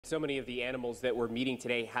so many of the animals that we're meeting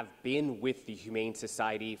today have been with the Humane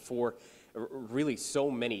Society for really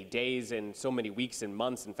so many days and so many weeks and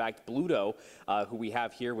months. In fact, Bluto, who we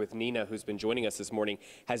have here with Nina, who's been joining us this morning,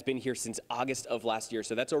 has been here since August of last year.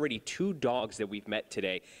 So that's already 2 dogs that we've met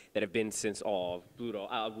today that have been since,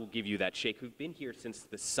 Bluto, we'll give you that shake, who've been here since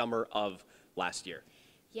the summer of last year.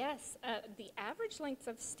 Yes, the average length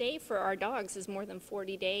of stay for our dogs is more than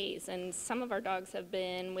 40 days, and some of our dogs have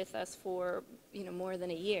been with us for, more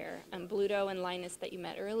than a year. Bluto and Linus that you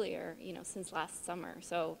met earlier, since last summer.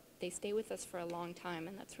 So they stay with us for a long time,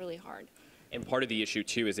 and that's really hard. And part of the issue,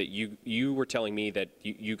 too, is that you were telling me that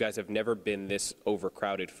you guys have never been this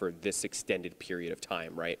overcrowded for this extended period of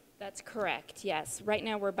time, right? That's correct, yes. Right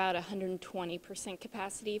now we're about 120%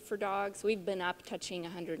 capacity for dogs. We've been up touching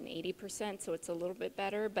 180%, so it's a little bit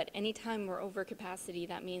better. But anytime we're over capacity,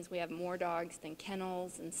 that means we have more dogs than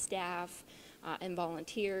kennels and staff and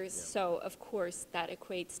volunteers. Yeah. So, of course, that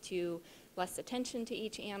equates to less attention to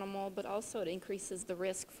each animal, but also it increases the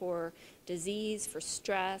risk for disease, for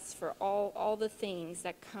stress, for all the things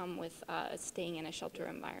that come with staying in a shelter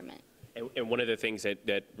environment. And one of the things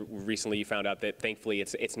that recently you found out that thankfully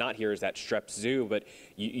it's not here is that strep zoo, but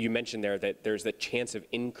you mentioned there that there's the chance of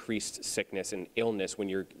increased sickness and illness when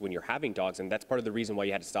you're having dogs, and that's part of the reason why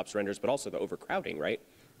you had to stop surrenders, but also the overcrowding, right?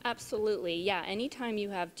 Absolutely, yeah. Anytime you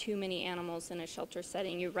have too many animals in a shelter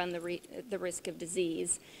setting, you run the risk of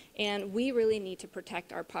disease. And we really need to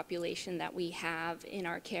protect our population that we have in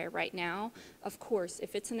our care right now. Of course,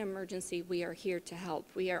 if it's an emergency, we are here to help.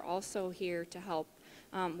 We are also here to help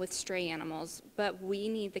with stray animals, but we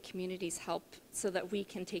need the community's help so that we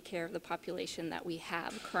can take care of the population that we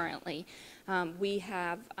have currently. We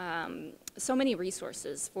have so many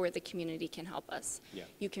resources where the community can help us. Yeah.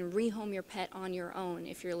 You can rehome your pet on your own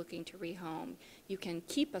if you're looking to rehome. You can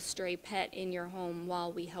keep a stray pet in your home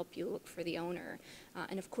while we help you look for the owner.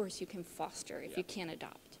 And of course, you can foster if you can't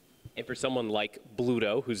adopt. And for someone like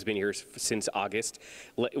Bluto, who's been here since August,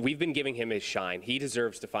 we've been giving him his shine. He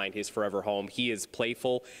deserves to find his forever home. He is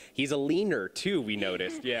playful. He's a leaner, too, we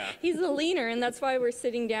noticed. Yeah. He's a leaner, and that's why we're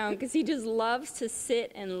sitting down, because he just loves to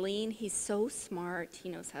sit and lean. He's so smart. He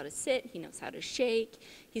knows how to sit. He knows how to shake.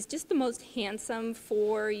 He's just the most handsome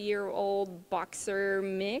 4-year-old boxer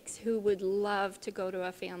mix who would love to go to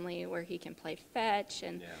a family where he can play fetch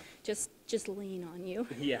and just lean on you.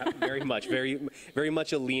 Yeah, very much. Very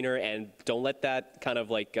much a leaner, and don't let that kind of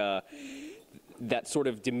like that sort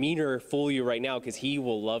of demeanor fool you right now, because he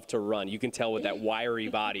will love to run. You can tell with that wiry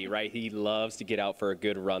body, right? He loves to get out for a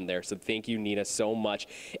good run there. So thank you, Nina, so much.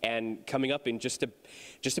 And coming up in just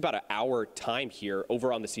about an hour time here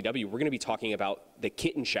over on the CW, we're going to be talking about the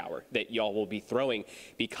kitten shower that y'all will be throwing,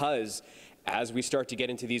 because as we start to get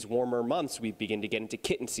into these warmer months, we begin to get into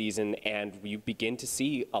kitten season, and we begin to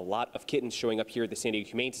see a lot of kittens showing up here at the San Diego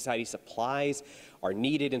Humane Society. Supplies are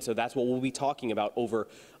needed, and so that's what we'll be talking about over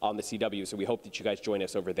on the CW. So we hope that you guys join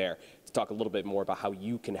us over there to talk a little bit more about how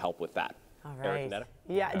you can help with that. All right. Eric and Netta?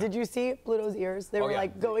 Yeah, did you see Bluto's ears? They were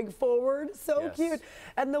like going forward. So cute.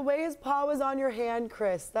 And the way his paw was on your hand,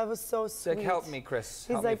 Chris, that was so sweet. Like, help me, Chris.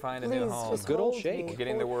 He's help me find a new home. Good old shake. We're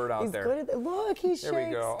getting the word out there. Good at, look, he shakes. There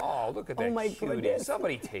we go. Oh, look at that my cutie. goodness.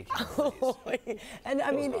 Somebody take him, please. And I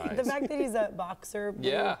mean, the fact that he's a boxer,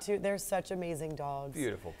 too, they're such amazing dogs.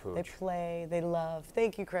 Beautiful pooch. They play, they love.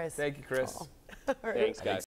 Thank you, Chris. Thank you, Chris. Oh. Thanks, guys.